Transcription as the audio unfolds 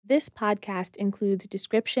This podcast includes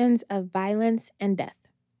descriptions of violence and death.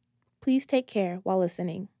 Please take care while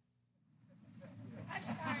listening.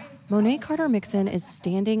 Monet Carter Mixon is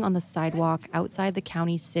standing on the sidewalk outside the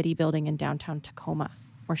county city building in downtown Tacoma,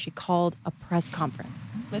 where she called a press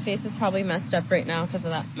conference. My face is probably messed up right now because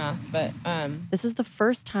of that mask, but... This is the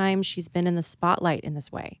first time she's been in the spotlight in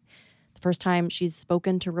this way. The first time she's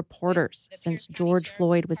spoken to reporters since George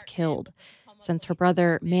Floyd was killed, since her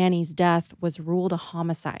brother Manny's death was ruled a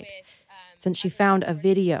homicide, since she found a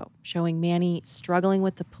video showing Manny struggling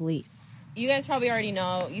with the police. You guys probably already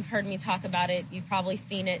know. You've heard me talk about it. You've probably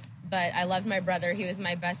seen it, but I loved my brother. He was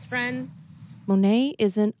my best friend. Monet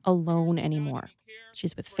isn't alone anymore.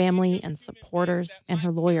 She's with family and supporters and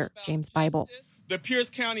her lawyer, James Bible. The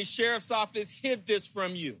Pierce County Sheriff's Office hid this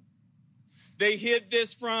from you. They hid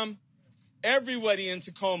this from everybody in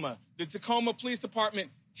Tacoma. The Tacoma Police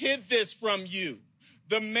Department hid this from you.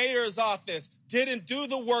 The mayor's office didn't do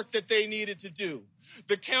the work that they needed to do.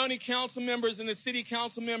 The county council members and the city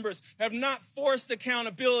council members have not forced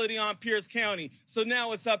accountability on Pierce County, so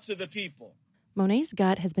now it's up to the people. Monet's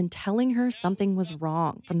gut has been telling her something was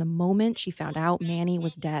wrong from the moment she found out Manny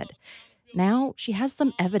was dead. Now she has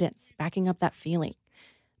some evidence backing up that feeling.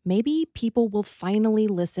 Maybe people will finally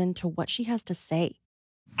listen to what she has to say.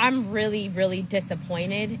 I'm really, really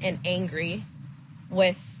disappointed and angry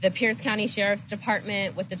with the Pierce County Sheriff's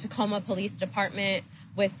Department, with the Tacoma Police Department,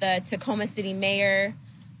 with the Tacoma City Mayor.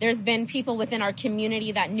 There's been people within our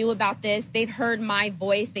community that knew about this. They've heard my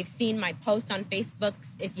voice. They've seen my posts on Facebook,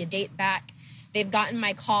 if you date back. They've gotten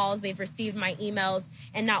my calls. They've received my emails.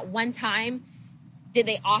 And not one time did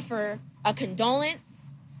they offer a condolence.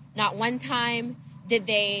 Not one time did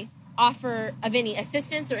they offer of any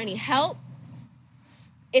assistance or any help.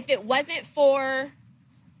 If it wasn't for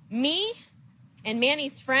me and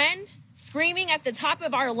Manny's friend screaming at the top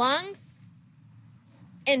of our lungs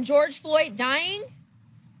and George Floyd dying,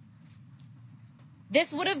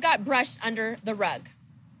 this would have got brushed under the rug.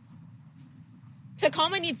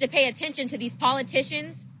 Tacoma needs to pay attention to these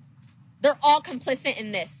politicians. They're all complicit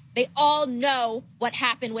in this. They all know what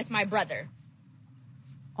happened with my brother.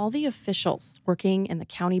 All the officials working in the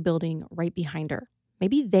county building right behind her,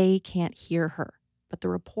 maybe they can't hear her, but the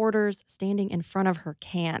reporters standing in front of her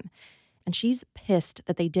can. And she's pissed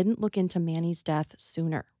that they didn't look into Manny's death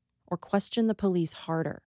sooner or question the police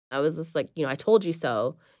harder. I was just like, I told you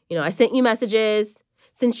so. I sent you messages,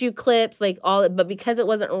 sent you clips, but because it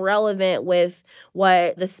wasn't relevant with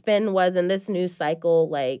what the spin was in this news cycle,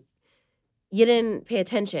 you didn't pay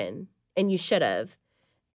attention, and you should have.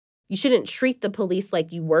 You shouldn't treat the police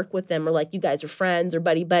like you work with them or like you guys are friends or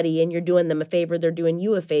buddy-buddy and you're doing them a favor, they're doing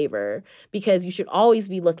you a favor, because you should always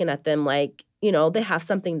be looking at them like, they have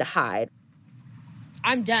something to hide.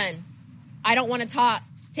 I'm done. I don't want to talk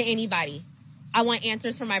to anybody. I want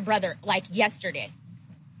answers from my brother, like yesterday.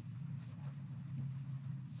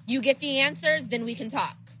 You get the answers, then we can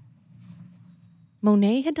talk.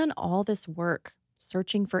 Monet had done all this work,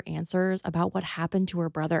 searching for answers about what happened to her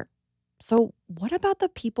brother. So what about the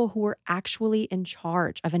people who were actually in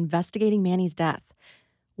charge of investigating Manny's death?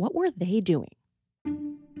 What were they doing?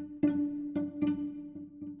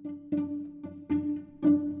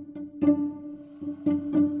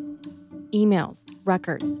 Emails,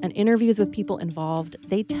 records, and interviews with people involved,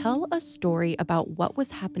 they tell a story about what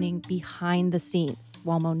was happening behind the scenes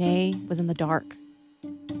while Monet was in the dark.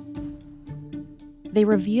 They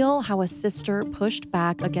reveal how a sister pushed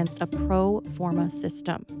back against a pro forma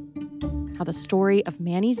system, how the story of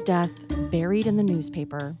Manny's death, buried in the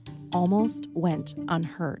newspaper, almost went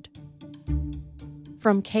unheard.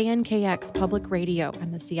 From KNKX Public Radio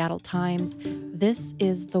and the Seattle Times, this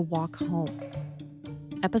is The Walk Home.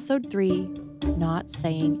 Episode 3, Not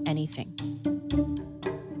Saying Anything.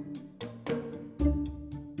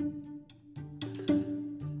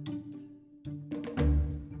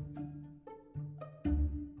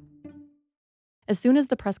 As soon as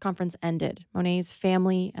the press conference ended, Monet's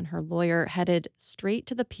family and her lawyer headed straight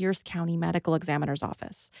to the Pierce County Medical Examiner's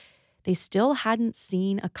office. They still hadn't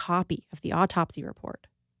seen a copy of the autopsy report.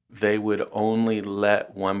 They would only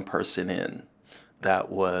let one person in.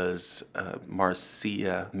 That was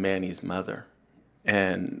Marcia, Manny's mother.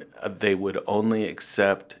 And they would only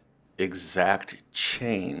accept exact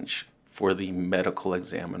change for the medical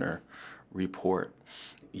examiner report.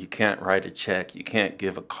 You can't write a check. You can't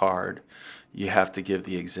give a card. You have to give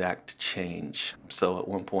the exact change. So at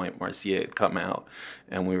one point, Marcia had come out,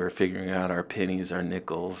 and we were figuring out our pennies, our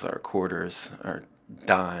nickels, our quarters, our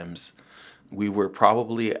dimes. We were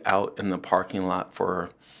probably out in the parking lot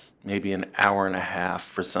for maybe an hour and a half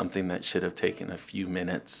for something that should have taken a few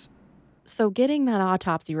minutes. So getting that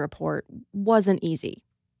autopsy report wasn't easy.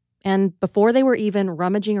 And before they were even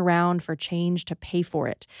rummaging around for change to pay for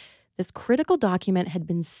it, this critical document had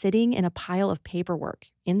been sitting in a pile of paperwork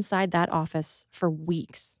inside that office for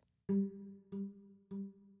weeks.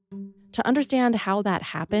 To understand how that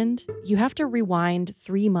happened, you have to rewind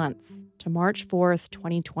 3 months to March 4th,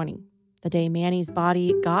 2020, the day Manny's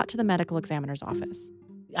body got to the medical examiner's office.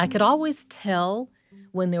 I could always tell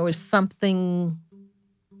when there was something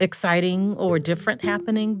exciting or different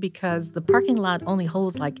happening because the parking lot only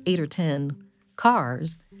holds like 8 or 10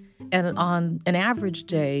 cars. And on an average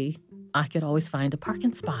day, I could always find a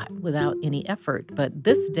parking spot without any effort. But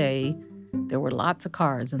this day, there were lots of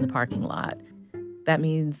cars in the parking lot. That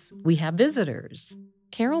means we have visitors.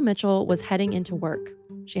 Carol Mitchell was heading into work.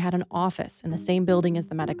 She had an office in the same building as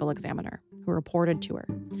the medical examiner, who reported to her.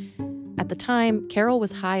 At the time, Carol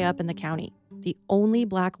was high up in the county, the only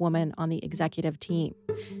Black woman on the executive team.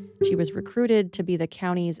 She was recruited to be the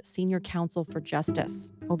county's senior counsel for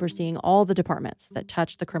justice, overseeing all the departments that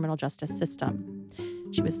touch the criminal justice system.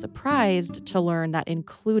 She was surprised to learn that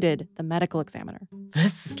included the medical examiner.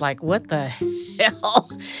 This is like, what the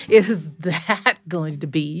hell is that going to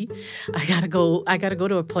be? I gotta go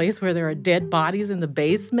to a place where there are dead bodies in the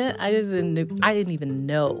basement. I didn't even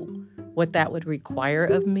know what that would require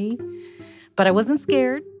of me. But I wasn't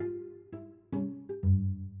scared.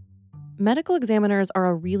 Medical examiners are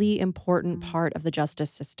a really important part of the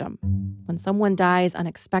justice system. When someone dies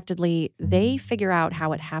unexpectedly, they figure out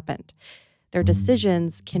how it happened. Their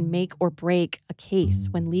decisions can make or break a case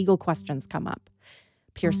when legal questions come up.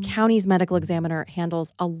 Pierce County's medical examiner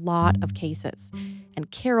handles a lot of cases,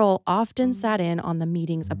 and Carol often sat in on the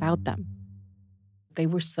meetings about them. They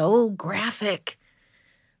were so graphic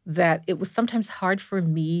that it was sometimes hard for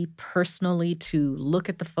me personally to look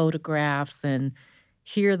at the photographs and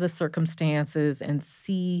hear the circumstances and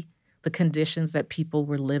see the conditions that people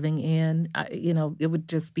were living in. It would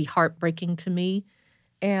just be heartbreaking to me.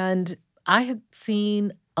 And I had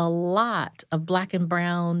seen a lot of Black and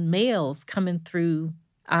brown males coming through.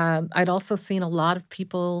 I'd also seen a lot of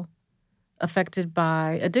people affected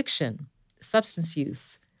by addiction, substance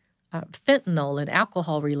use, fentanyl and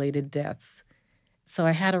alcohol-related deaths. So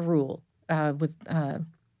I had a rule with the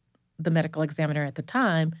medical examiner at the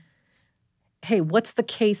time. Hey, what's the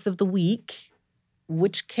case of the week?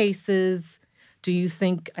 Which cases do you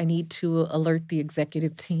think I need to alert the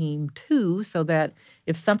executive team to so that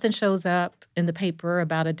if something shows up in the paper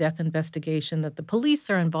about a death investigation that the police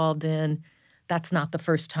are involved in, that's not the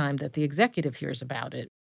first time that the executive hears about it.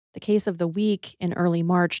 The case of the week in early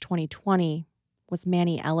March 2020 was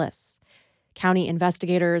Manny Ellis. County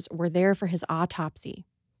investigators were there for his autopsy.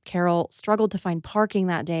 Carol struggled to find parking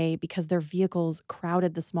that day because their vehicles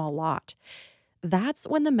crowded the small lot. That's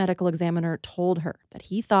when the medical examiner told her that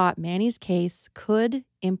he thought Manny's case could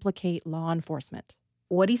implicate law enforcement.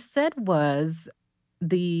 What he said was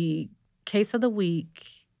the case of the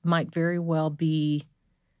week might very well be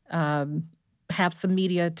have some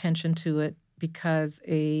media attention to it because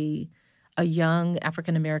a young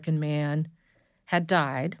African-American man had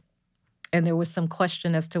died, and there was some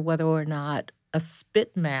question as to whether or not a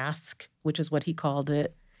spit mask, which is what he called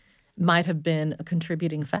it, might have been a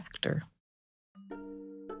contributing factor.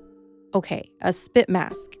 Okay, a spit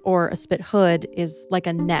mask or a spit hood is like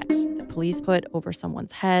a net that police put over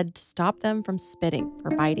someone's head to stop them from spitting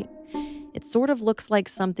or biting. It sort of looks like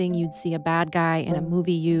something you'd see a bad guy in a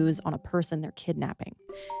movie use on a person they're kidnapping.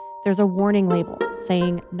 There's a warning label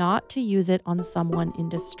saying not to use it on someone in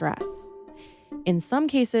distress. In some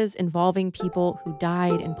cases involving people who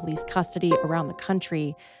died in police custody around the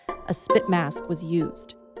country, a spit mask was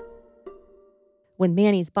used. When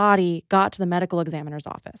Manny's body got to the medical examiner's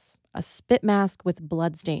office, a spit mask with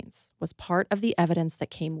bloodstains was part of the evidence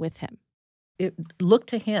that came with him. It looked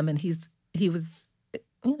to him, and he is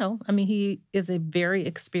a very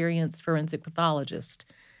experienced forensic pathologist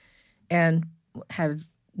and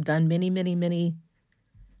has done many, many, many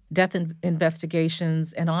death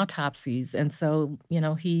investigations and autopsies. And so,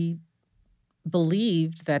 he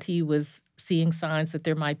believed that he was seeing signs that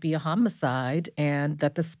there might be a homicide and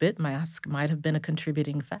that the spit mask might have been a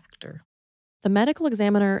contributing factor. The medical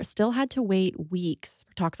examiner still had to wait weeks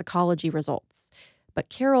for toxicology results, but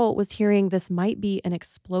Carol was hearing this might be an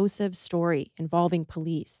explosive story involving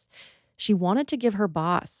police. She wanted to give her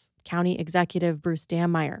boss, County Executive Bruce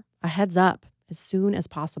Dammeier, a heads up as soon as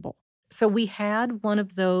possible. So we had one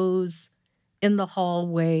of those in the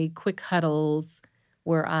hallway quick huddles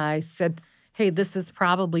where I said, hey, this is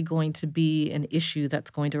probably going to be an issue that's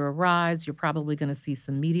going to arise. You're probably going to see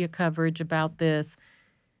some media coverage about this.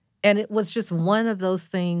 And it was just one of those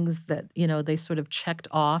things that, they sort of checked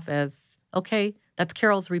off as, okay, that's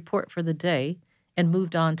Carol's report for the day. and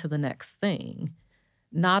moved on to the next thing.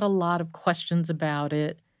 Not a lot of questions about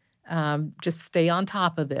it. Just stay on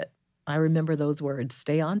top of it. I remember those words,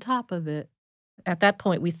 stay on top of it. At that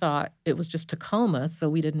point, we thought it was just Tacoma, so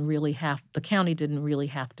the county didn't really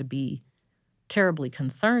have to be terribly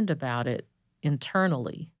concerned about it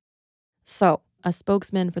internally. So, a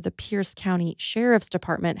spokesman for the Pierce County Sheriff's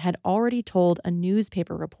Department had already told a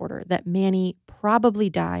newspaper reporter that Manny probably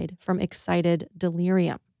died from excited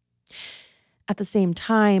delirium. At the same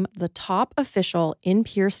time, the top official in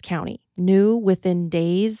Pierce County knew within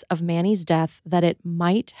days of Manny's death that it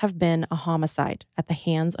might have been a homicide at the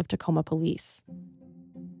hands of Tacoma police.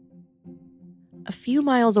 A few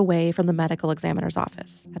miles away from the medical examiner's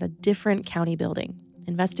office, at a different county building,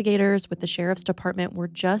 investigators with the Sheriff's Department were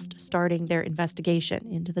just starting their investigation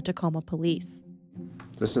into the Tacoma police.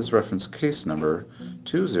 This is reference case number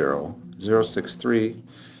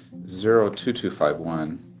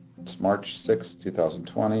 20063-02251. It's March 6,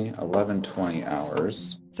 2020, 11:20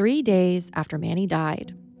 hours. 3 days after Manny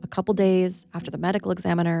died, a couple days after the medical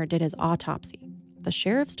examiner did his autopsy, the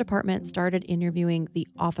Sheriff's Department started interviewing the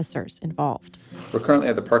officers involved. We're currently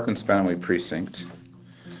at the Parkland-Spanaway Precinct.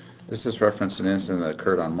 This is reference an incident that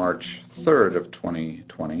occurred on March 3rd of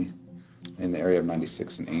 2020 in the area of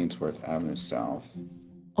 96 and Ainsworth Avenue South.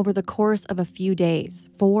 Over the course of a few days,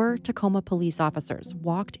 4 Tacoma police officers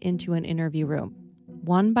walked into an interview room.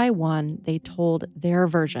 One by one, they told their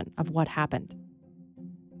version of what happened.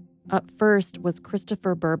 Up first was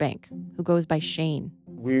Christopher Burbank, who goes by Shane.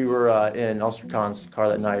 We were in Officer Khan's car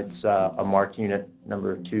that night. It's a marked unit,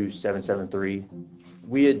 number 2773.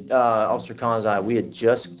 Officer Khan's and I, we had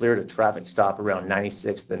just cleared a traffic stop around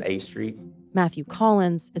 96th and A Street. Matthew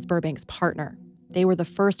Collins is Burbank's partner. They were the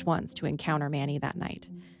first ones to encounter Manny that night.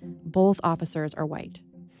 Both officers are white.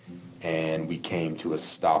 And we came to a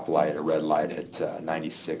stoplight, a red light at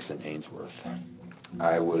 96 and Ainsworth.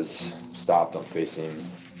 I was stopped. I'm facing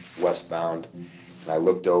westbound, and I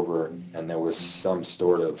looked over, and there was some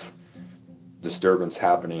sort of disturbance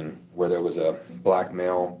happening where there was a black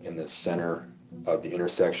male in the center of the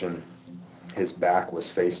intersection. His back was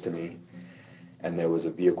faced to me, and there was a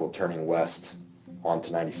vehicle turning west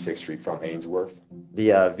onto 96th Street from Ainsworth.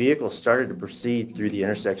 The vehicle started to proceed through the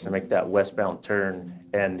intersection to make that westbound turn,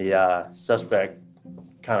 and the suspect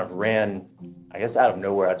kind of ran, I guess, out of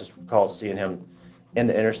nowhere. I just recall seeing him in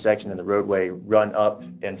the intersection in the roadway run up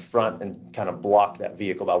in front and kind of block that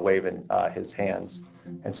vehicle by waving his hands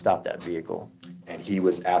and stop that vehicle. And he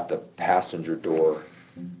was at the passenger door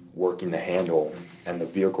working the handle, and the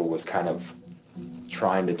vehicle was kind of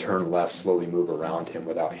trying to turn left, slowly move around him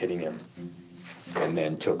without hitting him, and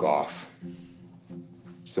then took off.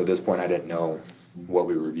 So at this point, I didn't know what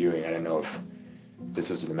we were reviewing. I didn't know if this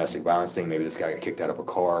was a domestic violence thing. Maybe this guy got kicked out of a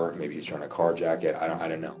car. Maybe he's trying to carjack it. I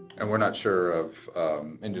don't know. And we're not sure of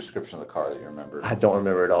any description of the car that you remember. I don't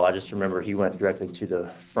remember at all. I just remember he went directly to the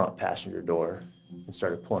front passenger door and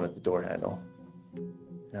started pulling at the door handle.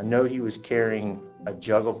 And I know he was carrying a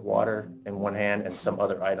jug of water in one hand and some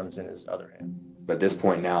other items in his other hand. But at this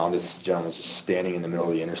point now, this gentleman was just standing in the middle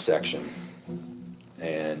of the intersection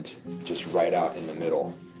and just right out in the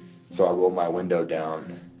middle. So I rolled my window down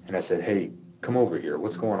and I said, "Hey, come over here.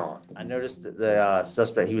 What's going on?" I noticed that the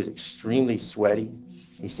suspect, he was extremely sweaty.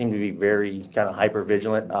 He seemed to be very kind of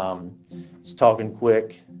hyper-vigilant. He's talking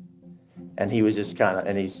quick, and he was just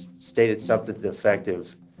and he stated something to the effect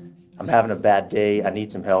of, "I'm having a bad day, I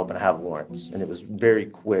need some help, and I have warrants." And it was very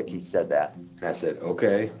quick, he said that. And I said,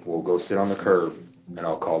 "Okay, we'll go sit on the curb, and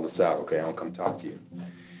I'll call this out, okay? I'll come talk to you."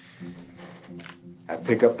 I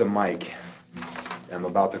pick up the mic. I'm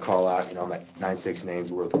about to call out, I'm at 96 and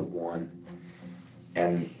Ainsworth with 1.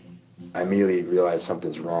 And I immediately realize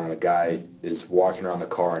something's wrong. The guy is walking around the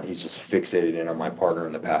car, and he's just fixated in on my partner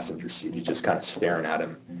in the passenger seat. He's just kind of staring at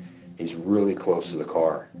him. He's really close to the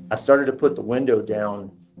car. I started to put the window down,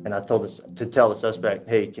 and I tell the suspect,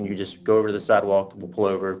 "Hey, can you just go over to the sidewalk? We'll pull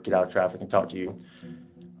over, get out of traffic, and talk to you."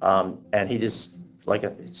 And he just,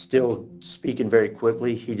 still speaking very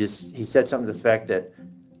quickly, he said something to the effect that,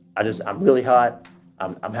 I'm really hot.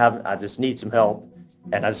 I just need some help,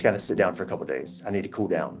 and I just got to sit down for a couple of days. I need to cool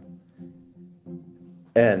down.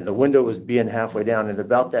 And the window was being halfway down, and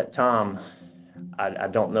about that time, I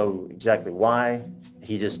don't know exactly why,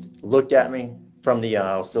 he just looked at me from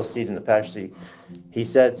I was still seated in the passenger seat. He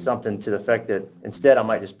said something to the effect that, "Instead, I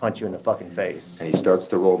might just punch you in the fucking face." And he starts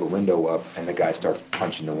to roll the window up, and the guy starts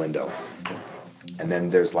punching the window. And then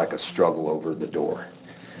there's like a struggle over the door.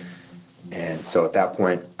 And so at that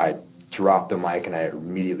point, I drop the mic, and I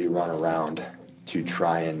immediately run around to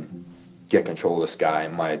try and get control of this guy.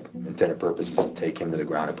 And my intended purpose is to take him to the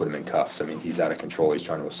ground and put him in cuffs. I mean, he's out of control. He's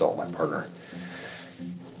trying to assault my partner.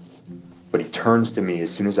 But he turns to me as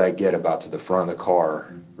soon as I get about to the front of the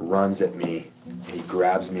car, runs at me, and he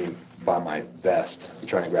grabs me by my vest. I'm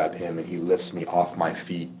trying to grab him, and he lifts me off my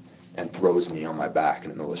feet and throws me on my back in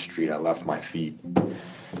the middle of the street. I left my feet.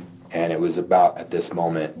 And it was about at this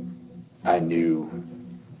moment I knew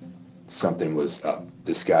something was up.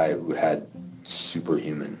 This guy who had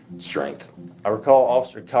superhuman strength. I recall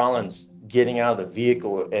Officer Collins getting out of the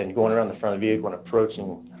vehicle and going around the front of the vehicle and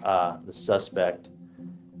approaching the suspect.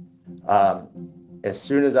 As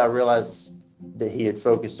soon as I realized that he had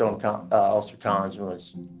focused on Officer Collins and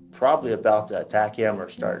was probably about to attack him or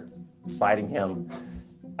start fighting him,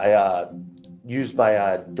 I used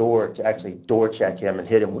my door to actually door check him and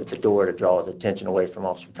hit him with the door to draw his attention away from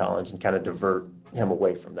Officer Collins and kind of divert him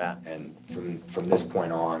away from that. And from this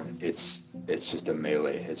point on, it's just a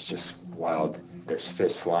melee. It's just wild. There's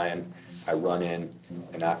fists flying. I run in,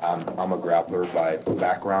 and I'm a grappler by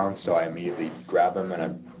background, so I immediately grab him and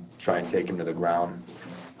I try and take him to the ground.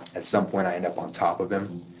 At some point, I end up on top of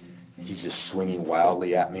him. He's just swinging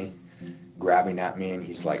wildly at me, grabbing at me, and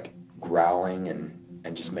he's like growling and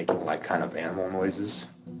just making like kind of animal noises,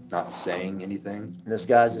 not saying anything. And this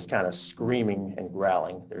guy's just kind of screaming and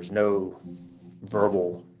growling. There's no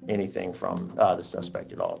verbal anything from the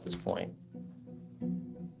suspect at all at this point.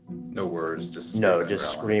 No words, just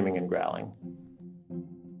screaming and growling.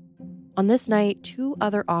 On this night, 2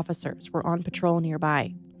 other officers were on patrol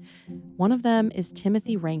nearby. One of them is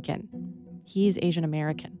Timothy Rankin. He's Asian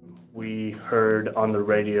American. We heard on the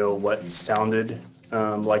radio what sounded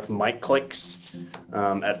like mic clicks.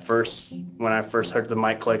 At first, when I first heard the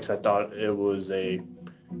mic clicks, I thought it was a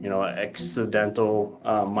accidental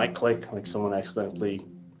mic click, like someone accidentally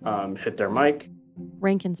hit their mic.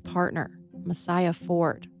 Rankin's partner, Messiah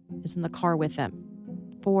Ford, is in the car with him.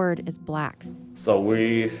 Ford is black. So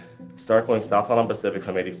we start going southbound on Pacific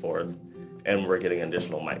from 84th, and we're getting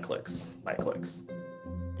additional mic clicks.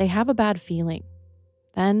 They have a bad feeling.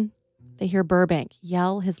 Then they hear Burbank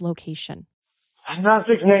yell his location.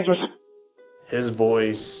 His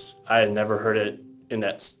voice, I had never heard it in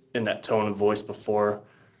that tone of voice before.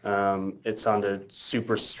 It sounded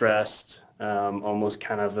super stressed, almost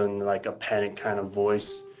kind of in like a panic kind of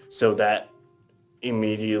voice. So that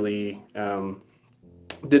immediately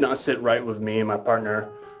did not sit right with me and my partner.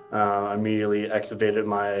 Immediately activated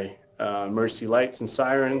my emergency lights and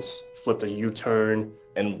sirens, flipped a U-turn.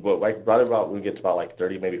 And right about we get to about like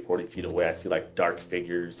 30, maybe 40 feet away, I see like dark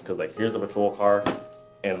figures, because like here's a patrol car,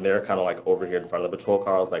 and they're kind of like over here in front of the patrol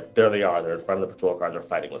car. I was like, there they are, they're in front of the patrol car, they're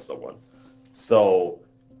fighting with someone. So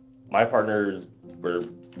my partners were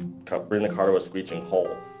bringing the car to a screeching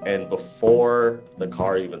halt, and before the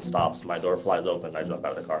car even stops, my door flies open, I jump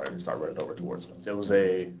out of the car and start running over towards them. There was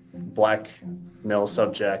a black male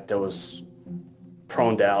subject that was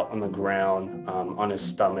proned out on the ground, on his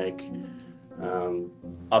stomach.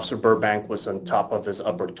 Officer Burbank was on top of his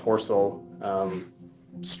upper torso,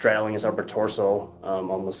 straddling his upper torso,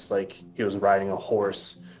 almost like he was riding a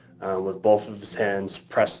horse, with both of his hands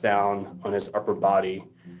pressed down on his upper body.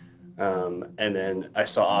 And then I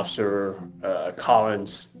saw Officer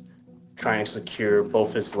Collins trying to secure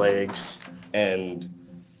both his legs. And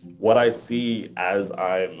what I see as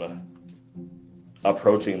I'm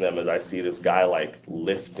approaching them is I see this guy like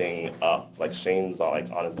lifting up, like Shane's like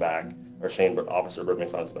on his back, or Officer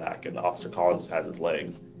Burbank's on his back, and Officer Collins has his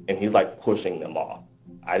legs, and he's like pushing them off.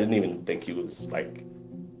 I didn't even think he was like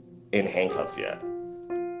in handcuffs yet.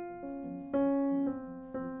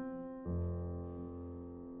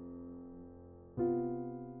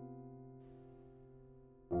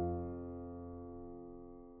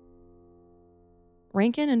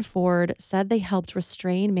 Rankin and Ford said they helped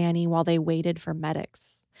restrain Manny while they waited for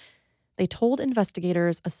medics. They told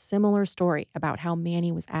investigators a similar story about how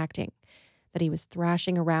Manny was acting, that he was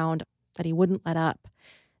thrashing around, that he wouldn't let up,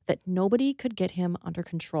 that nobody could get him under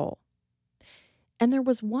control. And there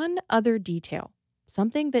was one other detail,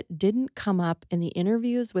 something that didn't come up in the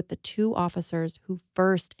interviews with the 2 officers who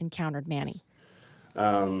first encountered Manny.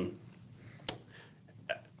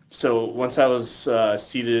 So once I was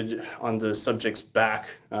seated on the subject's back,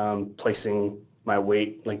 placing my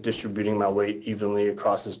weight, like distributing my weight evenly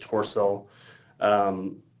across his torso,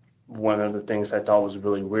 one of the things I thought was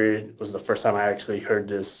really weird was the first time I actually heard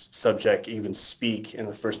this subject even speak, and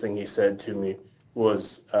the first thing he said to me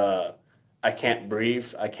was, I can't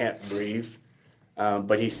breathe.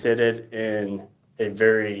 But he said it in a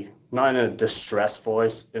very, not in a distressed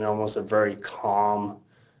voice, in almost a very calm,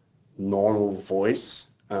 normal voice,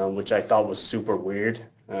 which I thought was super weird.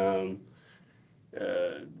 I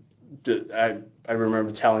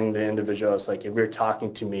remember telling the individual, I was like, if you're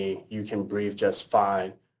talking to me, you can breathe just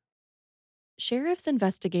fine. Sheriff's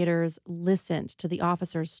investigators listened to the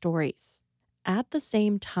officers' stories. At the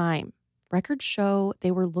same time, records show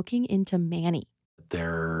they were looking into Manny.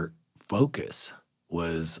 Their focus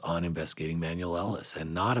was on investigating Manuel Ellis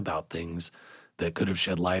and not about things that could have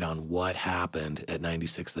shed light on what happened at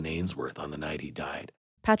 96th and Ainsworth on the night he died.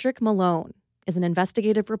 Patrick Malone is an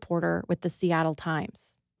investigative reporter with the Seattle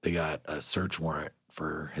Times. They got a search warrant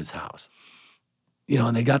for his house.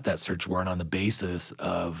 And they got that search warrant on the basis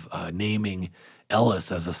of naming Ellis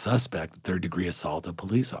as a suspect in third-degree assault of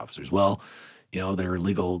police officers. Well, there are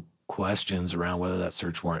legal questions around whether that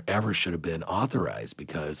search warrant ever should have been authorized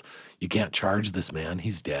because you can't charge this man.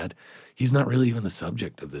 He's dead. He's not really even the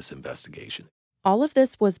subject of this investigation. All of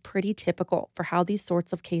this was pretty typical for how these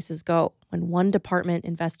sorts of cases go when one department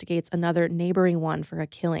investigates another neighboring one for a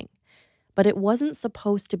killing. But it wasn't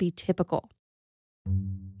supposed to be typical.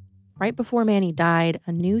 Right before Manny died,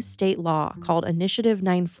 a new state law called Initiative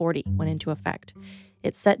 940 went into effect.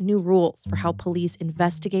 It set new rules for how police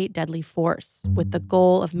investigate deadly force, with the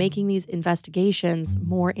goal of making these investigations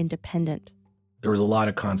more independent. There was a lot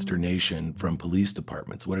of consternation from police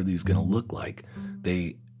departments. What are these going to look like?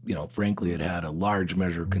 They, frankly, had a large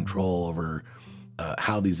measure of control over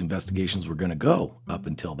how these investigations were going to go up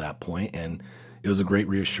until that point. And it was a great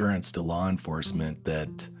reassurance to law enforcement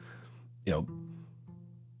that,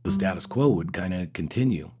 the status quo would kind of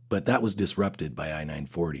continue. But that was disrupted by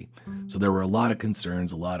I-940. So there were a lot of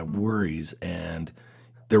concerns, a lot of worries, and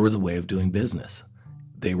there was a way of doing business.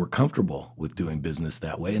 They were comfortable with doing business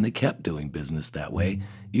that way, and they kept doing business that way,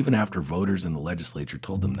 even after voters in the legislature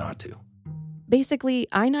told them not to. Basically,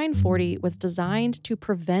 I-940 was designed to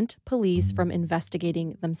prevent police from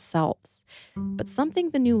investigating themselves. But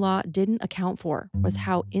something the new law didn't account for was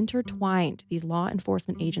how intertwined these law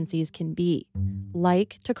enforcement agencies can be,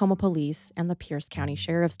 like Tacoma Police and the Pierce County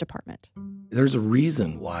Sheriff's Department. There's a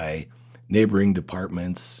reason why neighboring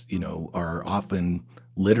departments, are often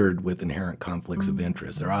littered with inherent conflicts of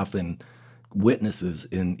interest. They're often witnesses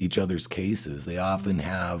in each other's cases. They often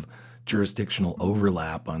have jurisdictional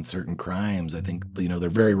overlap on certain crimes. I think, they're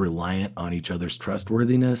very reliant on each other's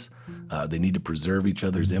trustworthiness. They need to preserve each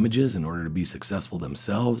other's images in order to be successful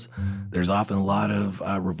themselves. There's often a lot of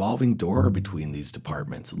revolving door between these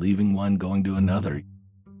departments, leaving one, going to another.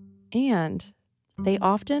 And they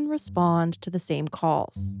often respond to the same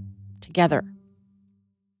calls, together.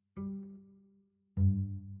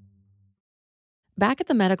 Back at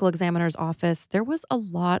the medical examiner's office, there was a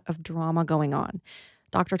lot of drama going on.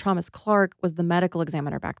 Dr. Thomas Clark was the medical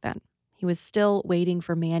examiner back then. He was still waiting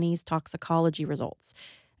for Manny's toxicology results.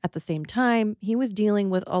 At the same time, he was dealing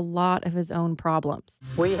with a lot of his own problems.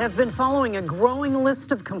 We have been following a growing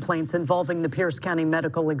list of complaints involving the Pierce County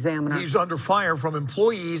medical examiner. He's under fire from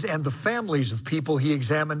employees and the families of people he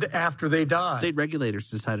examined after they died. State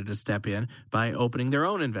regulators decided to step in by opening their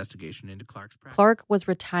own investigation into Clark's practice. Clark was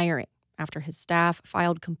retiring after his staff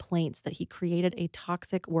filed complaints that he created a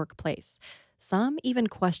toxic workplace. Some even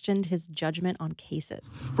questioned his judgment on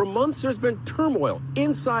cases. For months, there's been turmoil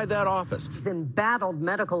inside that office. His embattled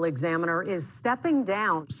medical examiner is stepping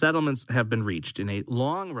down. Settlements have been reached in a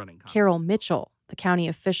long-running... Carol Mitchell, the county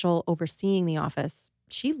official overseeing the office,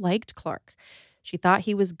 she liked Clark. She thought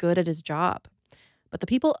he was good at his job. But the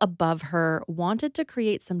people above her wanted to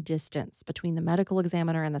create some distance between the medical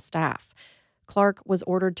examiner and the staff. Clark was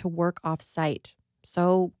ordered to work off-site.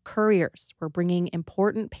 So couriers were bringing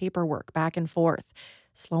important paperwork back and forth,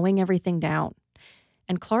 slowing everything down.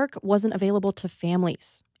 And Clark wasn't available to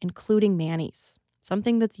families, including Manny's,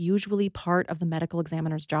 something that's usually part of the medical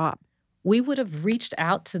examiner's job. We would have reached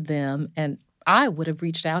out to them, and I would have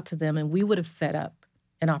reached out to them, and we would have set up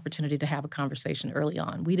an opportunity to have a conversation early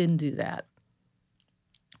on. We didn't do that.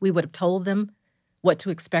 We would have told them what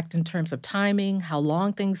to expect in terms of timing, how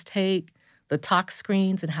long things take, the tox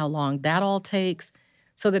screens and how long that all takes,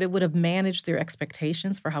 so that it would have managed their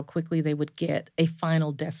expectations for how quickly they would get a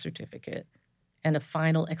final death certificate and a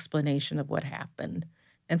final explanation of what happened.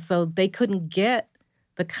 And so they couldn't get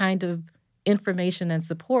the kind of information and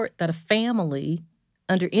support that a family,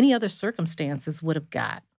 under any other circumstances, would have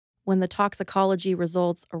got. When the toxicology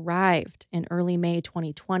results arrived in early May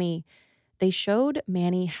 2020, they showed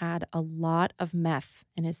Manny had a lot of meth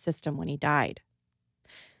in his system when he died.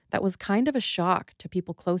 That was kind of a shock to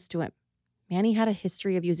people close to him. Manny had a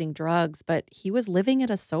history of using drugs, but he was living at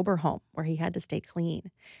a sober home where he had to stay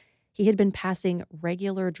clean. He had been passing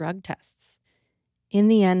regular drug tests. In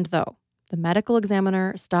the end, though, the medical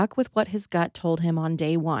examiner stuck with what his gut told him on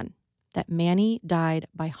day one, that Manny died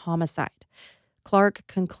by homicide. Clark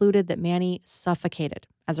concluded that Manny suffocated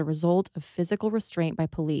as a result of physical restraint by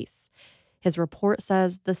police. His report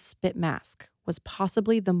says the spit mask was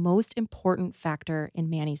possibly the most important factor in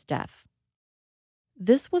Manny's death.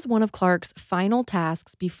 This was one of Clark's final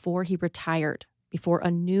tasks before he retired, before a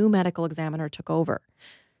new medical examiner took over.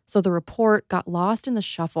 So the report got lost in the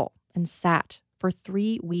shuffle and sat for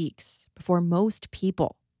 3 weeks before most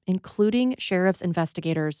people, including sheriff's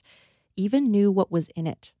investigators, even knew what was in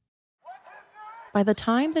it. By the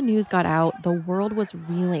time the news got out, the world was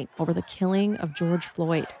reeling over the killing of George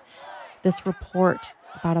Floyd. This report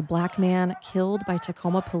about a black man killed by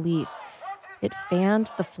Tacoma police, it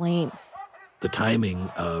fanned the flames. The timing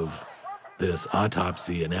of this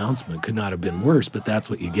autopsy announcement could not have been worse, but that's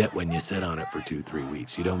what you get when you sit on it for 2-3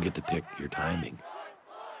 weeks. You don't get to pick your timing.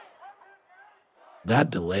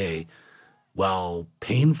 That delay, while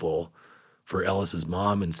painful for Ellis's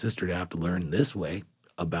mom and sister to have to learn this way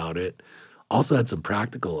about it, also had some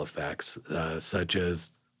practical effects, such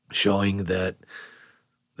as showing that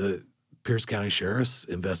the Pierce County Sheriff's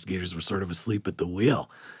investigators were sort of asleep at the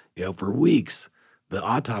wheel. For weeks, the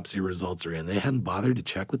autopsy results are in. They hadn't bothered to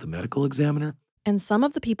check with the medical examiner. And some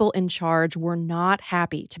of the people in charge were not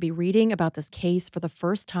happy to be reading about this case for the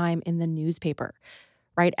first time in the newspaper.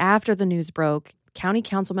 Right after the news broke, County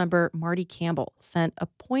Council member Marty Campbell sent a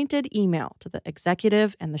pointed email to the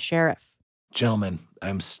executive and the sheriff. Gentlemen,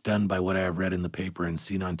 I'm stunned by what I have read in the paper and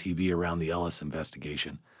seen on TV around the Ellis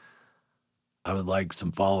investigation. I would like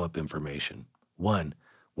some follow-up information. 1,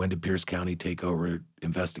 when did Pierce County take over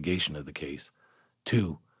investigation of the case?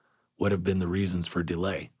 2, what have been the reasons for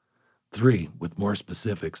delay? 3, with more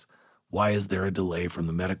specifics, why is there a delay from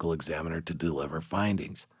the medical examiner to deliver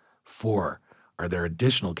findings? 4, are there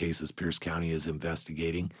additional cases Pierce County is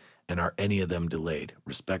investigating, and are any of them delayed?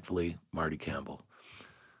 Respectfully, Marty Campbell.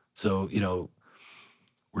 So,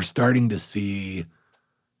 we're starting to see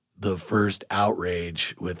the first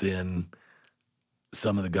outrage within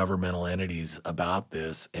some of the governmental entities about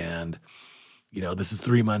this. And, this is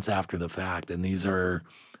 3 months after the fact, and these are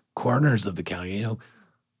corners of the county.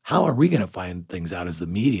 How are we going to find things out as the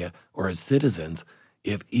media or as citizens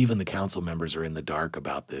if even the council members are in the dark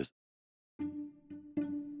about this?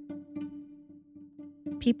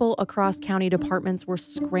 People across county departments were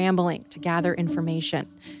scrambling to gather information.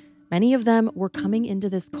 Many of them were coming into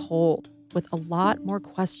this cold with a lot more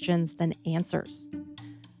questions than answers.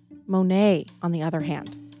 Monet, on the other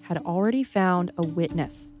hand, had already found a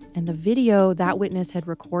witness and the video that witness had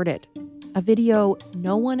recorded, a video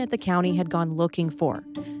no one at the county had gone looking for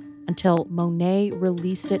until Monet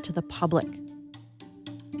released it to the public.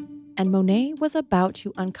 And Monet was about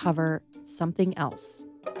to uncover something else.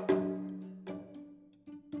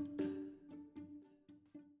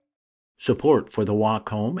 Support for the Walk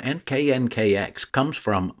Home and KNKX comes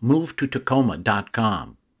from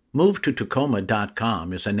MoveToTacoma.com.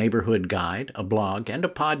 MoveToTacoma.com is a neighborhood guide, a blog, and a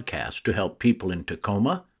podcast to help people in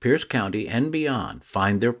Tacoma, Pierce County, and beyond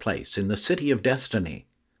find their place in the city of destiny.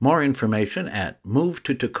 More information at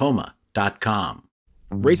MoveToTacoma.com.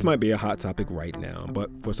 Race might be a hot topic right now,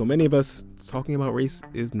 but for so many of us, talking about race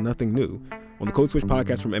is nothing new. On the Code Switch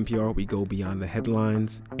podcast from NPR, we go beyond the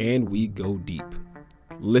headlines and we go deep.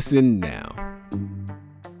 Listen now.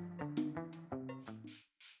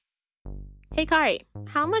 Hey, Kari,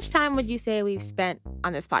 how much time would you say we've spent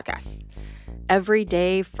on this podcast? Every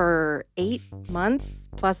day for 8 months,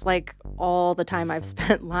 plus all the time I've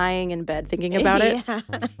spent lying in bed thinking about it. Yeah.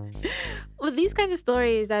 With these kinds of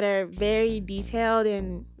stories that are very detailed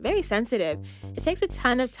and very sensitive, it takes a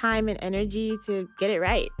ton of time and energy to get it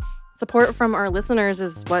right. Support from our listeners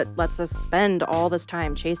is what lets us spend all this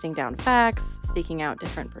time chasing down facts, seeking out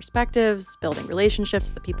different perspectives, building relationships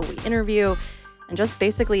with the people we interview, and just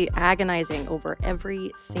basically agonizing over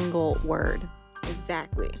every single word.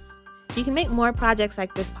 Exactly. You can make more projects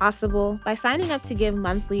like this possible by signing up to give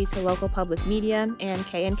monthly to local public media and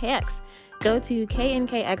KNKX. Go to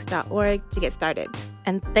knkx.org to get started.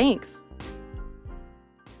 And thanks.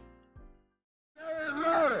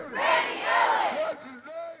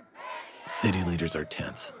 City leaders are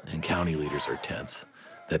tense, and county leaders are tense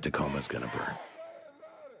that Tacoma's going to burn.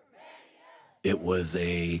 It was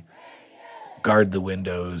a guard the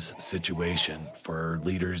windows situation for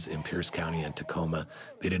leaders in Pierce County and Tacoma.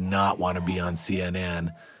 They did not want to be on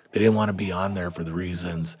CNN. They didn't want to be on there for the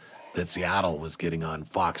reasons that Seattle was getting on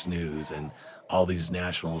Fox News and all these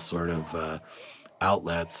national sort of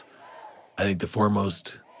outlets. I think the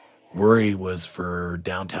foremost worry was for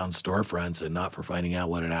downtown storefronts and not for finding out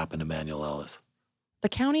what had happened to Manuel Ellis. The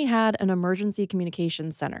county had an emergency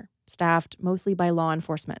communications center, staffed mostly by law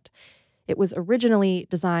enforcement. It was originally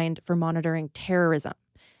designed for monitoring terrorism.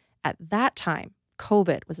 At that time,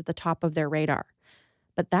 COVID was at the top of their radar.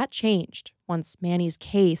 But that changed once Manny's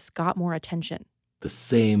case got more attention. The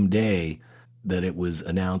same day that it was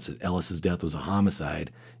announced that Ellis's death was a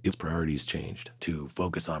homicide, its priorities changed to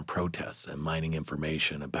focus on protests and mining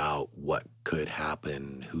information about what could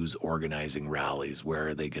happen, who's organizing rallies, where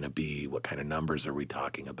are they going to be, what kind of numbers are we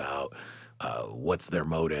talking about, what's their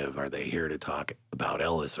motive, are they here to talk about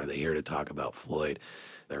Ellis, are they here to talk about Floyd?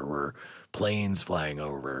 There were planes flying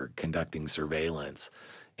over, conducting surveillance,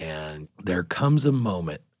 and there comes a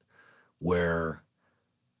moment where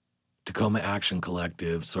Tacoma Action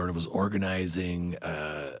Collective sort of was organizing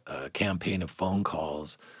a campaign of phone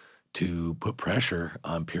calls to put pressure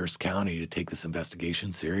on Pierce County to take this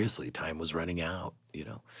investigation seriously. Time was running out,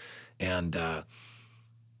 And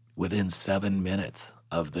within 7 minutes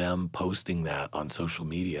of them posting that on social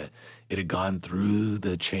media, it had gone through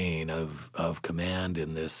the chain of command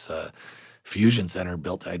in this fusion center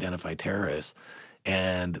built to identify terrorists.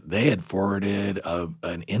 And they had forwarded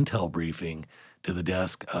an intel briefing to the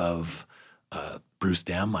desk of Bruce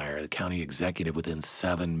Dammeier, the county executive, within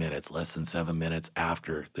 7 minutes, less than 7 minutes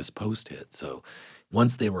after this post hit. So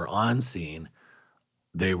once they were on scene,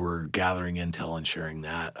 they were gathering intel and sharing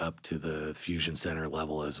that up to the fusion center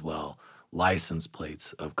level as well. License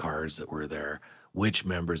plates of cars that were there, which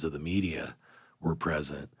members of the media were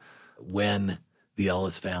present, when the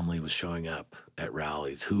Ellis family was showing up at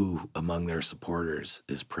rallies, who among their supporters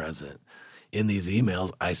is present. In these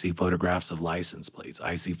emails, I see photographs of license plates.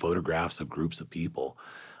 I see photographs of groups of people.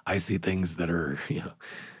 I see things that are,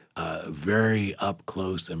 very up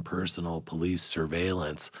close and personal police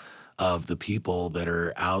surveillance of the people that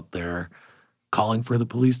are out there calling for the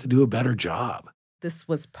police to do a better job. This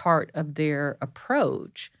was part of their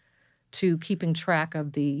approach to keeping track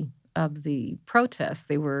of the protests.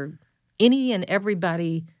 They were any and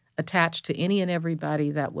everybody attached to any and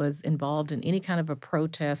everybody that was involved in any kind of a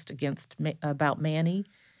protest about Manny.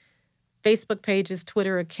 Facebook pages,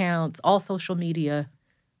 Twitter accounts, all social media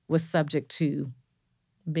was subject to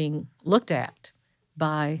being looked at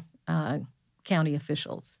by county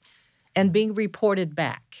officials and being reported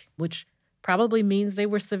back, which probably means they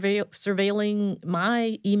were surveilling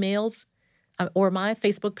my emails or my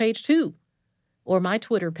Facebook page too, or my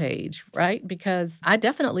Twitter page, right? Because I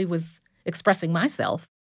definitely was expressing myself.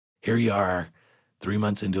 Here you are, 3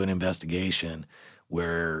 months into an investigation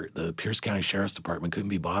where the Pierce County Sheriff's Department couldn't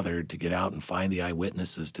be bothered to get out and find the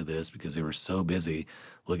eyewitnesses to this because they were so busy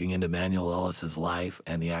looking into Manuel Ellis's life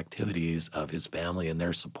and the activities of his family and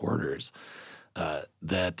their supporters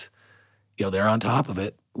that they're on top of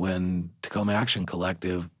it when Tacoma Action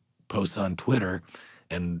Collective posts on Twitter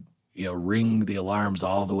and ring the alarms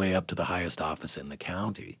all the way up to the highest office in the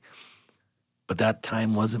county. But that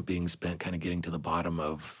time wasn't being spent kind of getting to the bottom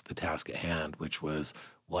of the task at hand, which was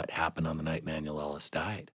what happened on the night Manuel Ellis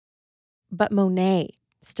died. But Monet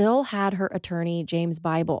still had her attorney, James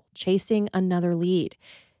Bible, chasing another lead.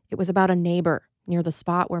 It was about a neighbor near the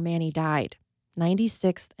spot where Manny died,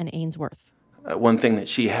 96th and Ainsworth. One thing that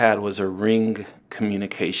she had was a ring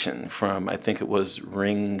communication from, I think it was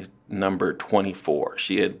ring number 24.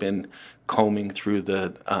 She had been combing through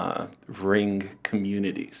the ring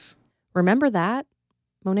communities. Remember that?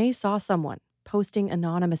 Monet saw someone posting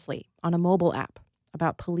anonymously on a mobile app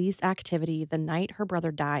about police activity the night her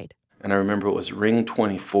brother died. And I remember it was ring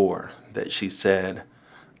 24 that she said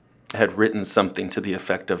had written something to the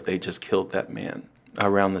effect of they just killed that man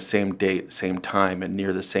around the same date, same time, and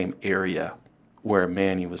near the same area where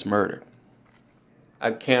Manny was murdered.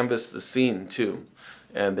 I canvassed the scene too,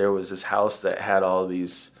 and there was this house that had all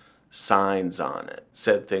these signs on it.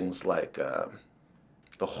 Said things like,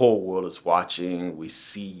 the whole world is watching, we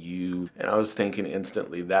see you. And I was thinking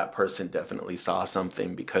instantly that person definitely saw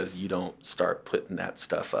something, because you don't start putting that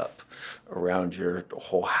stuff up around your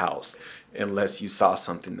whole house unless you saw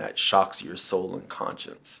something that shocks your soul and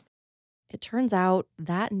conscience. It turns out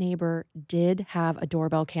that neighbor did have a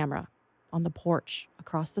doorbell camera on the porch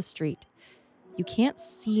across the street. You can't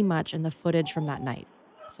see much in the footage from that night.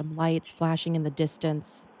 Some lights flashing in the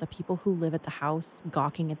distance, the people who live at the house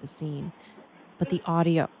gawking at the scene. But the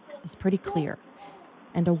audio is pretty clear,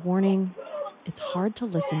 and a warning it's hard to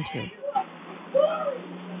listen to.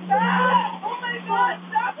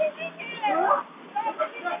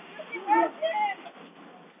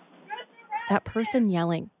 That person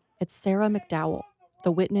yelling, it's Sarah McDowell,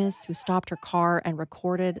 the witness who stopped her car and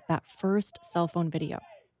recorded that first cell phone video.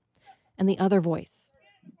 And the other voice,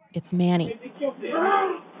 it's Manny.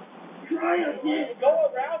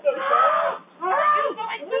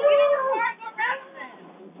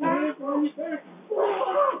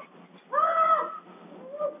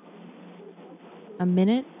 A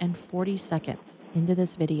minute and 40 seconds into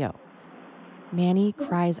this video, Manny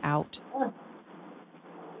cries out,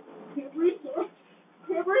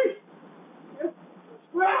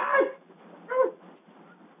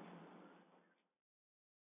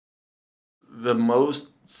 the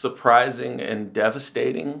most surprising and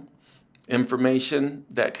devastating information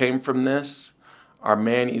that came from this are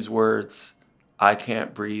Manny's words, "I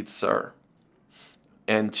can't breathe, sir."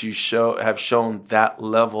 And to have shown that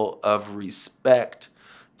level of respect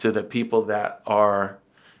to the people that are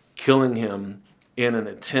killing him in an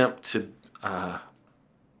attempt to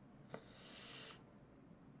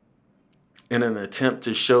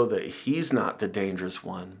show that he's not the dangerous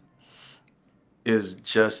one is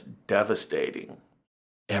just devastating.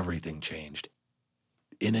 Everything changed.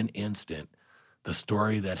 In an instant, the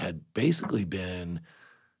story that had basically been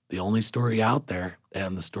the only story out there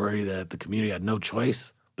and the story that the community had no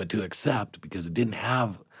choice but to accept because it didn't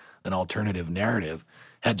have an alternative narrative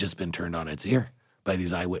had just been turned on its ear by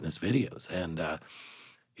these eyewitness videos. And,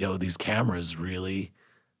 these cameras really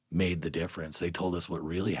made the difference. They told us what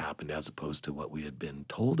really happened as opposed to what we had been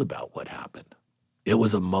told about what happened. It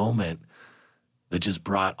was a moment that just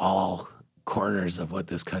brought all corners of what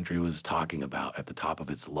this country was talking about at the top of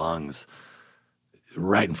its lungs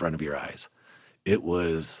right in front of your eyes. It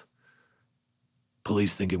was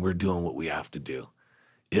police thinking we're doing what we have to do.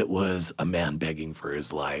 It was a man begging for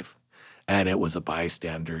his life. And it was a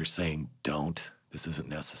bystander saying, don't, this isn't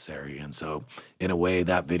necessary. And so in a way,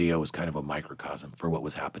 that video was kind of a microcosm for what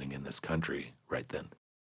was happening in this country right then.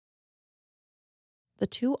 The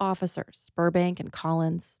two officers, Burbank and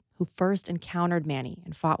Collins, who first encountered Manny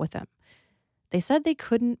and fought with him, they said they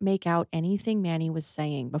couldn't make out anything Manny was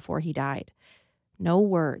saying before he died. No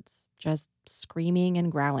words, just screaming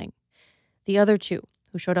and growling. The other two,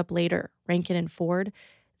 who showed up later, Rankin and Ford,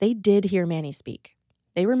 they did hear Manny speak.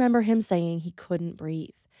 They remember him saying he couldn't breathe.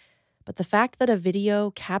 But the fact that a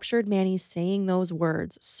video captured Manny saying those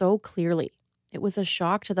words so clearly, it was a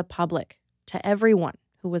shock to the public, to everyone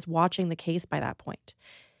who was watching the case by that point.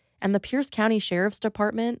 And the Pierce County Sheriff's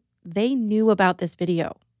Department, they knew about this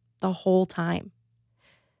video the whole time.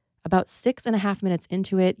 About 6.5 minutes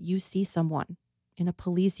into it, you see someone in a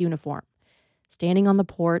police uniform standing on the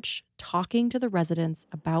porch talking to the residents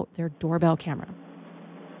about their doorbell camera.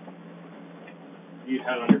 Do you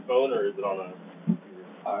have it on your phone or is it on a...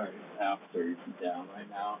 Our apps are down right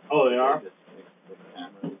now. Oh, they are? Just fix the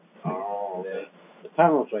cameras. Oh, okay. The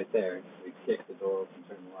panel's right there. We kick the door open,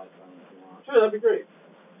 turn the lights on if you want. Sure, that'd be great.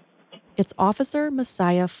 It's Officer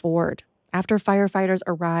Messiah Ford. After firefighters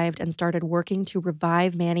arrived and started working to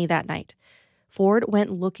revive Manny that night, Ford went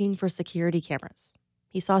looking for security cameras.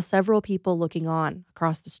 He saw several people looking on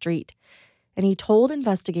across the street, and he told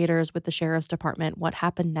investigators with the sheriff's department what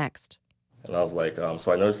happened next. And I was like,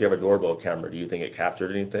 so I noticed you have a doorbell camera. Do you think it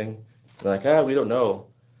captured anything? And they're like, we don't know.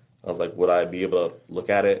 I was like, would I be able to look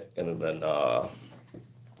at it? And then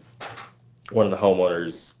one of the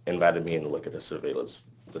homeowners invited me in to look at the surveillance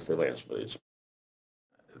footage.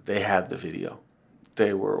 They had the video.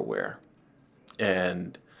 They were aware.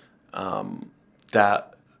 And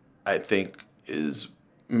that, I think, is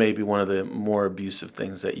maybe one of the more abusive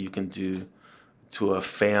things that you can do to a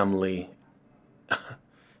family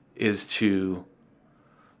is to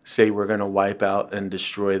say we're going to wipe out and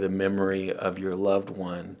destroy the memory of your loved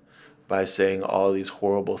one by saying all these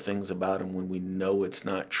horrible things about him when we know it's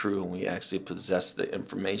not true and we actually possess the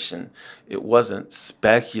information. It wasn't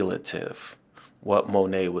speculative what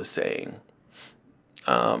Monet was saying.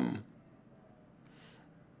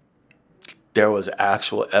 There was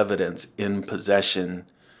actual evidence in possession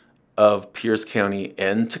of Pierce County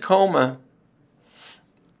and Tacoma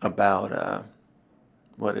about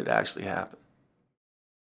what had actually happened.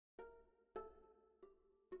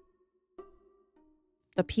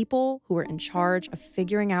 The people who were in charge of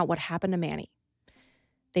figuring out what happened to Manny,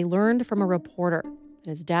 they learned from a reporter that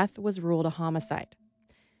his death was ruled a homicide.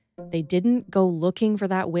 They didn't go looking for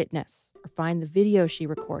that witness or find the video she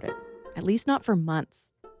recorded, at least not for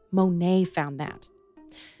months. Monet found that.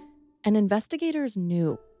 And investigators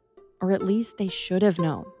knew, or at least they should have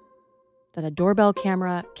known, that a doorbell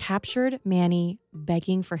camera captured Manny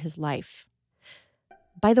begging for his life.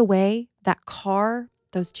 By the way, that car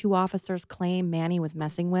those two officers claim Manny was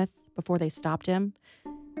messing with before they stopped him,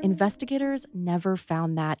 investigators never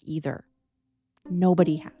found that either.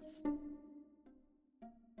 Nobody has.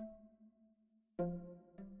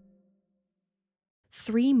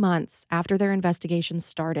 Three months after their investigation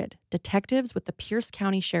started, detectives with the Pierce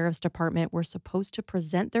County Sheriff's Department were supposed to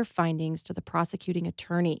present their findings to the prosecuting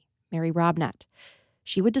attorney, Mary Robnett.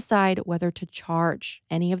 She would decide whether to charge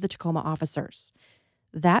any of the Tacoma officers.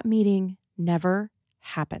 That meeting never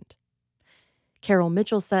happened. Carol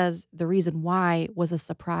Mitchell says the reason why was a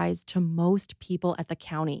surprise to most people at the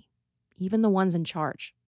county, even the ones in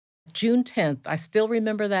charge. June 10th, I still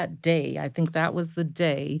remember that day. I think that was the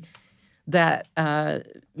day that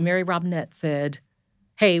Mary Robinette said,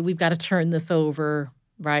 hey, we've got to turn this over,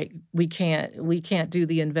 right? We can't do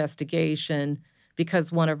the investigation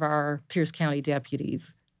because one of our Pierce County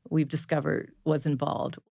deputies we've discovered was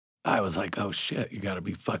involved. I was like, oh shit, you gotta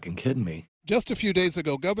be fucking kidding me. Just a few days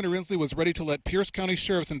ago, Governor Inslee was ready to let Pierce County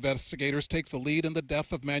Sheriff's investigators take the lead in the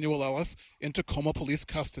death of Manuel Ellis in Tacoma police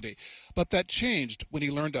custody. But that changed when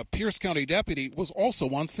he learned a Pierce County deputy was also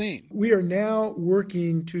on scene. We are now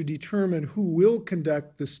working to determine who will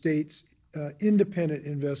conduct the state's independent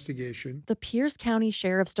investigation. The Pierce County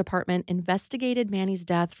Sheriff's Department investigated Manny's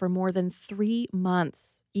death for more than 3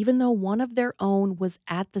 months, even though one of their own was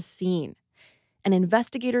at the scene. And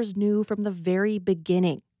investigators knew from the very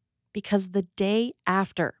beginning, because the day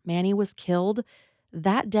after Manny was killed,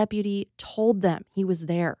 that deputy told them he was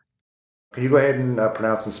there. Can you go ahead and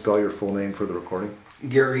pronounce and spell your full name for the recording?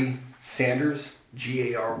 Gary Sanders,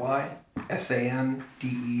 Garysanders.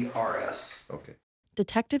 Okay.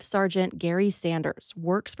 Detective Sergeant Gary Sanders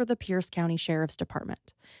works for the Pierce County Sheriff's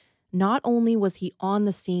Department. Not only was he on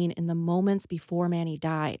the scene in the moments before Manny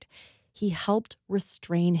died, he helped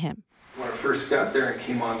restrain him. When I first got there and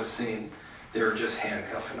came on the scene, they were just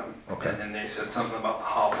handcuffing him. Okay. And then they said something about the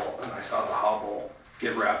hobble, and I saw the hobble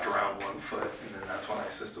get wrapped around one foot, and then that's when I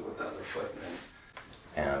assisted with the other foot.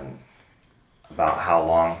 And about how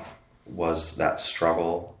long was that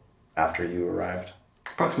struggle after you arrived?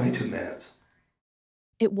 Approximately 2 minutes.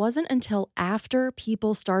 It wasn't until after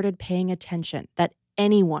people started paying attention that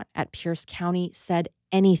anyone at Pierce County said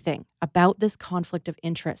anything about this conflict of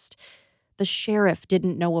interest. The sheriff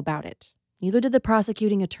didn't know about it. Neither did the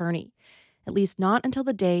prosecuting attorney, at least not until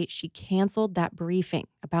the day she canceled that briefing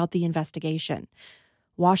about the investigation.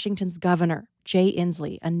 Washington's governor, Jay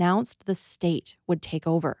Inslee, announced the state would take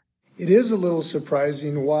over. It is a little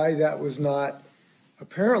surprising why that was not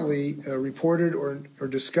apparently reported or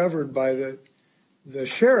discovered by the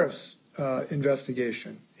sheriff's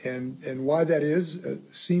investigation. And why that is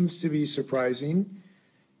seems to be surprising.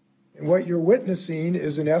 And what you're witnessing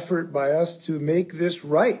is an effort by us to make this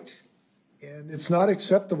right. And it's not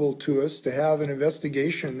acceptable to us to have an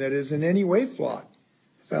investigation that is in any way flawed.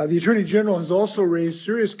 The Attorney General has also raised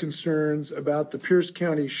serious concerns about the Pierce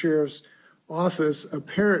County Sheriff's Office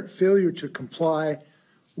apparent failure to comply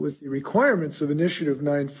with the requirements of Initiative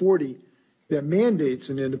 940 that mandates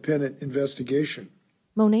an independent investigation.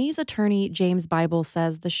 Monet's attorney, James Bible,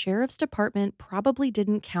 says the sheriff's department probably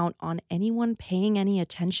didn't count on anyone paying any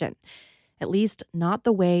attention, at least not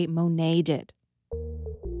the way Monet did.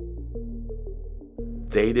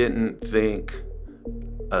 They didn't think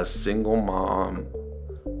a single mom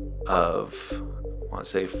of, I want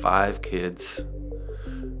to say 5 kids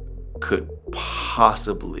could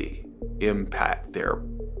possibly impact their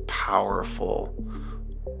powerful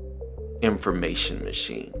information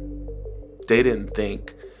machine. They didn't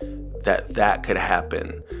think that that could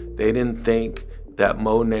happen. They didn't think that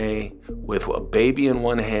Monet, with a baby in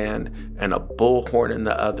one hand and a bullhorn in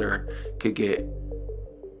the other, could get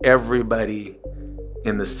everybody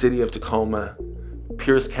in the city of Tacoma,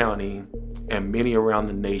 Pierce County, and many around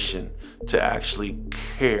the nation to actually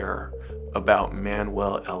care about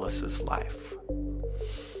Manuel Ellis's life.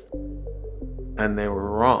 And they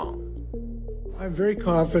were wrong. I'm very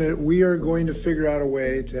confident we are going to figure out a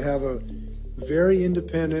way to have a very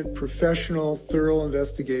independent, professional, thorough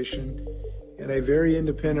investigation and a very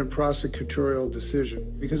independent prosecutorial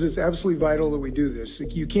decision, because it's absolutely vital that we do this.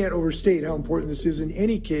 You can't overstate how important this is in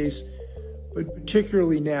any case, but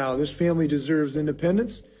particularly now. This family deserves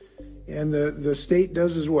independence, and the state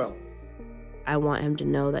does as well. I want him to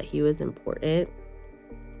know that he was important.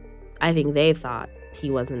 I think they thought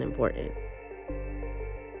he wasn't important.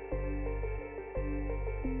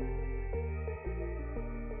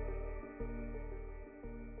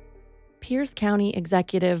 Pierce County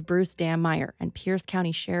Executive Bruce Dammeier and Pierce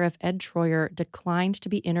County Sheriff Ed Troyer declined to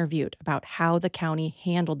be interviewed about how the county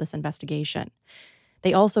handled this investigation.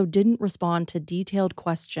 They also didn't respond to detailed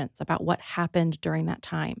questions about what happened during that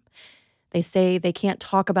time. They say they can't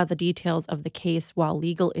talk about the details of the case while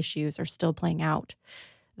legal issues are still playing out.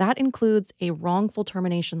 That includes a wrongful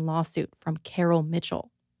termination lawsuit from Carol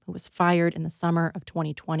Mitchell, who was fired in the summer of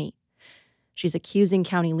 2020. She's accusing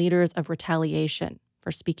county leaders of retaliation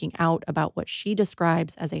for speaking out about what she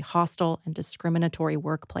describes as a hostile and discriminatory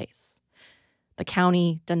workplace. The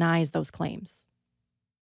county denies those claims.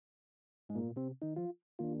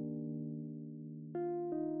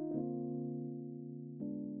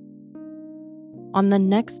 On the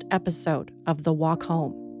next episode of The Walk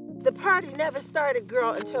Home, the party never started,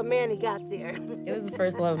 girl, until Manny got there. It was the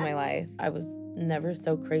first love of my life. I was never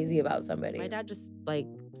so crazy about somebody. My dad just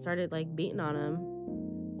started beating on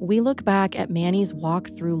him. we look back at Manny's walk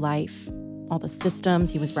through life, all the systems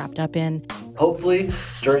he was wrapped up in. Hopefully,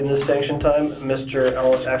 during this sanction time, Mr.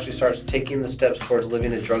 Ellis actually starts taking the steps towards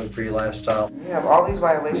living a drug-free lifestyle. We have all these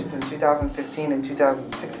violations in 2015 and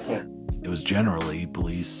 2016. It was generally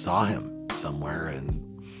police saw him somewhere and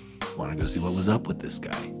wanted to go see what was up with this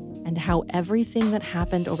guy. And how everything that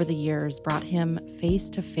happened over the years brought him face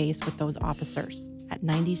to face with those officers at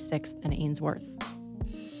 96th and Ainsworth.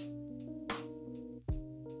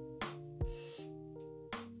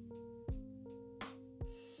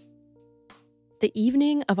 The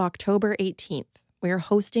evening of October 18th, we are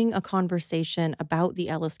hosting a conversation about the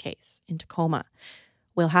Ellis case in Tacoma.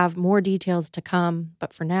 We'll have more details to come,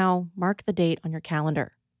 but for now, mark the date on your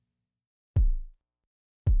calendar.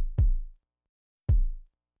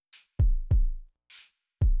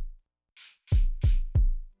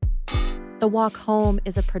 The Walk Home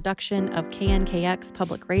is a production of KNKX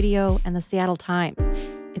Public Radio and the Seattle Times.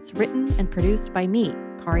 It's written and produced by me,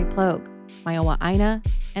 Kari Plogue, Mayowa Aina,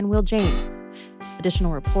 and Will James.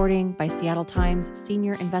 Additional reporting by Seattle Times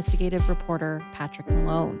senior investigative reporter Patrick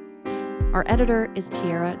Malone. Our editor is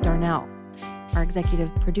Tiara Darnell. Our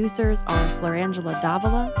executive producers are Florangela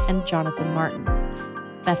Davila and Jonathan Martin.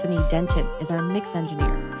 Bethany Denton is our mix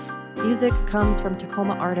engineer. Music comes from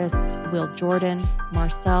Tacoma artists Will Jordan,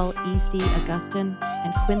 Marcel E.C. Augustin,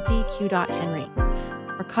 and Quincy Q. Henry.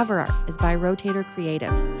 Our cover art is by Rotator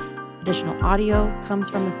Creative. Additional audio comes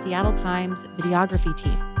from the Seattle Times videography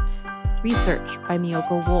team. Research by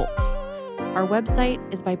Miyoko Wolf. Our website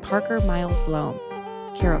is by Parker Miles Blome.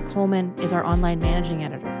 Kara Coleman is our online managing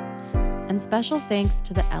editor. And special thanks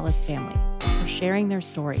to the Ellis family for sharing their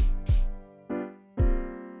story